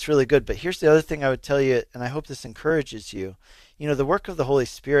think that's really good. But here's the other thing I would tell you, and I hope this encourages you. The work of the Holy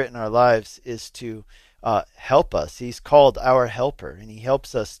Spirit in our lives is to help us. He's called our helper, and he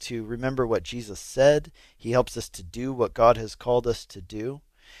helps us to remember what Jesus said. He helps us to do what God has called us to do.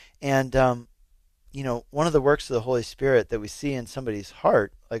 And, one of the works of the Holy Spirit that we see in somebody's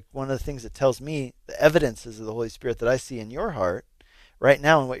heart, like one of the things that tells me the evidences of the Holy Spirit that I see in your heart right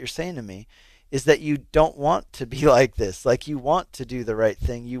now and what you're saying to me is that you don't want to be like this. Like you want to do the right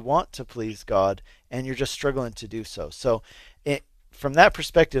thing. You want to please God, and you're just struggling to do so. So from that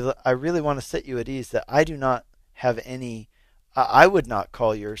perspective, I really want to set you at ease that I do not have any, I would not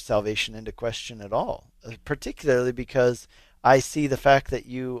call your salvation into question at all, particularly because I see the fact that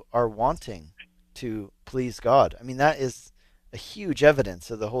you are wanting to please God. I mean, that is a huge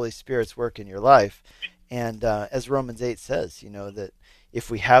evidence of the Holy Spirit's work in your life. And as Romans 8 says, that if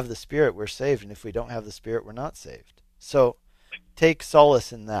we have the Spirit, we're saved, and if we don't have the Spirit, we're not saved. So take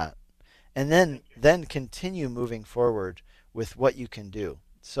solace in that. And then continue moving forward with what you can do.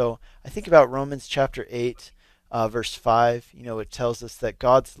 So I think about Romans chapter 8, verse 5. It tells us that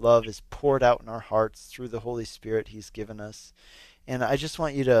God's love is poured out in our hearts through the Holy Spirit he's given us. And I just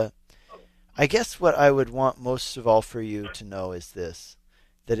want you to, I guess what I would want most of all for you to know is this,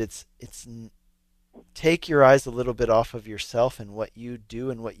 that it's take your eyes a little bit off of yourself and what you do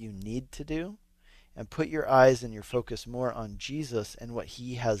and what you need to do, and put your eyes and your focus more on Jesus and what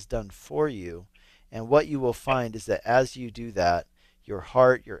he has done for you. And what you will find is that as you do that, your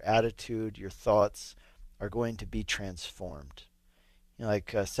heart, your attitude, your thoughts are going to be transformed.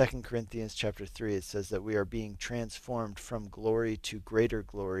 Like 2 Corinthians chapter 3, it says that we are being transformed from glory to greater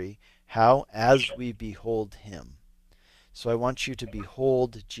glory. How? As we behold him. So I want you to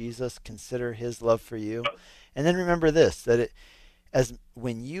behold Jesus, consider his love for you. And then remember this, that as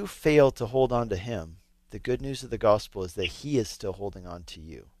when you fail to hold on to him, the good news of the gospel is that he is still holding on to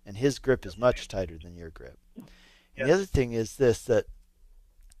you. And his grip is much tighter than your grip. And the other thing is this, that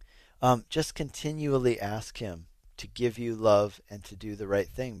just continually ask him to give you love and to do the right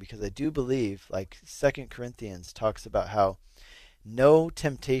thing. Because I do believe, like 2 Corinthians talks about how no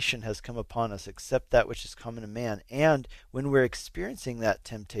temptation has come upon us except that which is common to man. And when we're experiencing that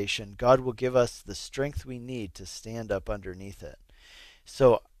temptation, God will give us the strength we need to stand up underneath it.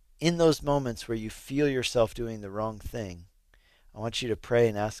 So in those moments where you feel yourself doing the wrong thing, I want you to pray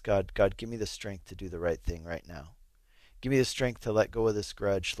and ask God, give me the strength to do the right thing right now. Give me the strength to let go of this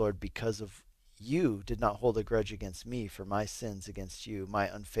grudge, Lord, because of you did not hold a grudge against me for my sins against you, my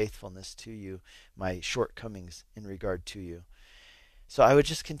unfaithfulness to you, my shortcomings in regard to you. So I would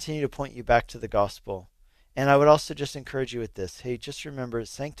just continue to point you back to the gospel. And I would also just encourage you with this. Hey, just remember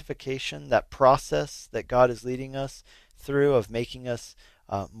sanctification, that process that God is leading us through of making us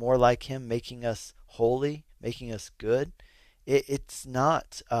more like him, making us holy, making us good. It's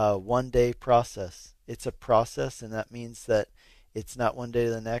not a one-day process. It's a process, and that means that it's not one day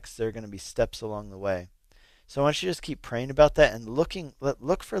to the next. There are going to be steps along the way. So I want you to just keep praying about that and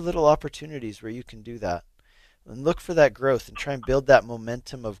look for little opportunities where you can do that. And look for that growth and try and build that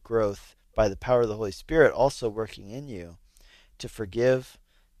momentum of growth by the power of the Holy Spirit also working in you to forgive,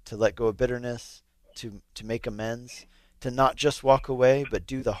 to let go of bitterness, to make amends, to not just walk away, but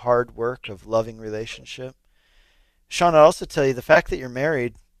do the hard work of loving relationship. Sean, I'll also tell you the fact that you're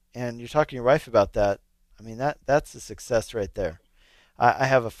married and you're talking to your wife about that, I mean, that's a success right there. I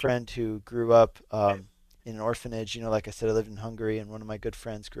have a friend who grew up in an orphanage. Like I said, I lived in Hungary, and one of my good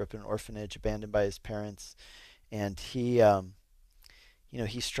friends grew up in an orphanage, abandoned by his parents. And he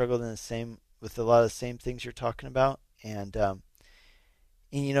struggled with a lot of the same things you're talking about. And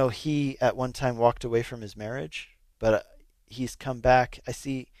he at one time walked away from his marriage, but he's come back. I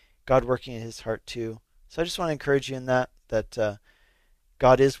see God working in his heart too. So I just want to encourage you in that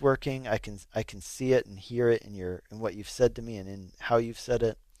God is working. I can see it and hear it in what you've said to me and in how you've said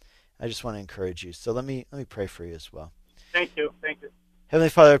it. I just want to encourage you. So let me pray for you as well. Thank you. Heavenly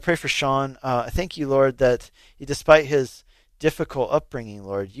Father, I pray for Sean. I thank you, Lord, that despite his difficult upbringing,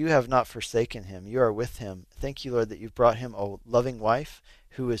 Lord, you have not forsaken him. You are with him. Thank you, Lord, that you've brought him a loving wife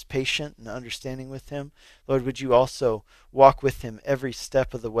who is patient and understanding with him. Lord, would you also walk with him every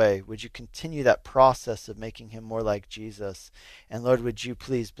step of the way? Would you continue that process of making him more like Jesus? And Lord, would you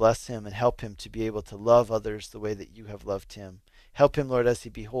please bless him and help him to be able to love others the way that you have loved him? Help him, Lord, as he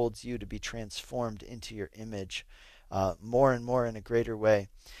beholds you to be transformed into your image more and more in a greater way.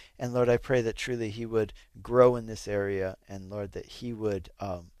 And Lord, I pray that truly he would grow in this area, and Lord, that he would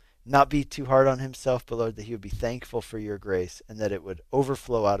not be too hard on himself, but Lord, that he would be thankful for your grace and that it would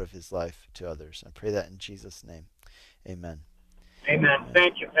overflow out of his life to others. I pray that in Jesus' name. Amen. Amen.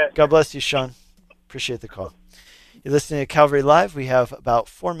 Thank you, Pastor. God bless you, Sean. Appreciate the call. You're listening to Calvary Live. We have about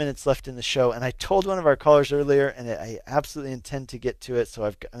 4 minutes left in the show, and I told one of our callers earlier, and I absolutely intend to get to it, so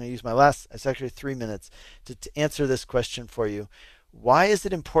I'm going to use my last, it's actually 3 minutes, to answer this question for you. Why is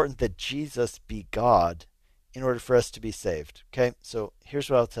it important that Jesus be God in order for us to be saved? Okay, so here's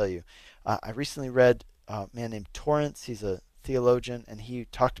what I'll tell you. I recently read a man named Torrance. He's a theologian, and he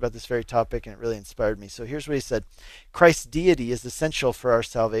talked about this very topic, and it really inspired me. So here's what he said. Christ's deity is essential for our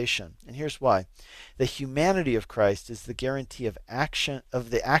salvation, and here's why. The humanity of Christ is the guarantee of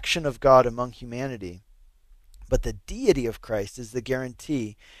the action of God among humanity, but the deity of Christ is the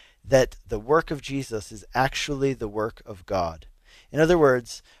guarantee that the work of Jesus is actually the work of God. In other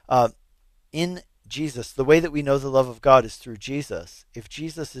words, in Jesus, the way that we know the love of God is through Jesus. If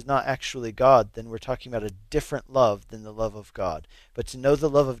Jesus is not actually God, then we're talking about a different love than the love of God. But to know the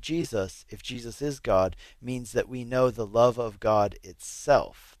love of Jesus, if Jesus is God, means that we know the love of God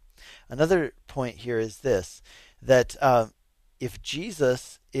itself. Another point here is this, that if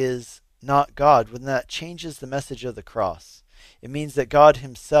Jesus is not God, well, then that changes the message of the cross. It means that God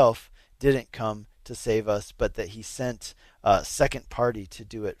himself didn't come to save us, but that he sent a second party to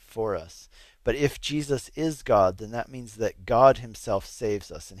do it for us. But if Jesus is God, then that means that God himself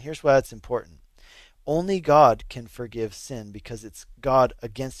saves us. And here's why that's important. Only God can forgive sin because it's God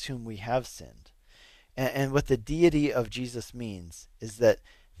against whom we have sinned. And what the deity of Jesus means is that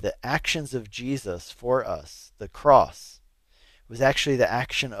the actions of Jesus for us, the cross, was actually the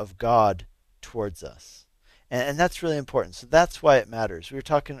action of God towards us. And that's really important. So that's why it matters. We were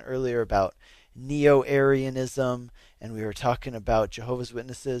talking earlier about Neo-Arianism, and we were talking about Jehovah's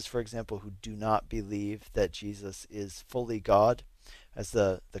Witnesses, for example, who do not believe that Jesus is fully God. As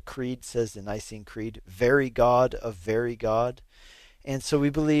the Creed says, the Nicene Creed, very God of very God. And so we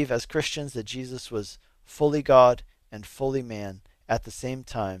believe as Christians that Jesus was fully God and fully man at the same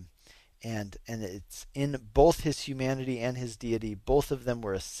time. And it's in both his humanity and his deity, both of them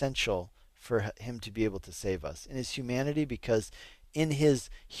were essential for him to be able to save us. In his humanity, because in his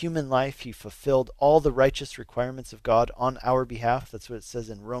human life, he fulfilled all the righteous requirements of God on our behalf. That's what it says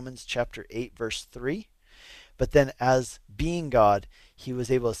in Romans chapter 8, verse 3. But then as being God, he was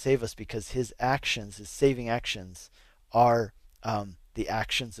able to save us because his actions, his saving actions, are the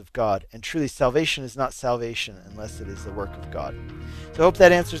actions of God. And truly, salvation is not salvation unless it is the work of God. So I hope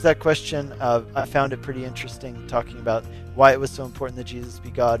that answers that question. I found it pretty interesting talking about why it was so important that Jesus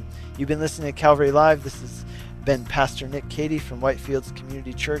be God. You've been listening to Calvary Live. This has been Pastor Nick Cady from Whitefields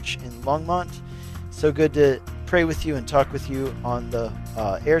Community Church in Longmont. So good to pray with you and talk with you on the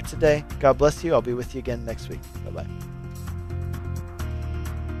air today. God bless you. I'll be with you again next week. Bye-bye.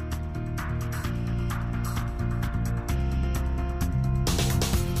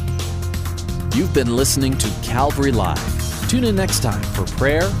 You've been listening to Calvary Live. Tune in next time for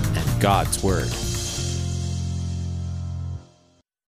prayer and God's Word.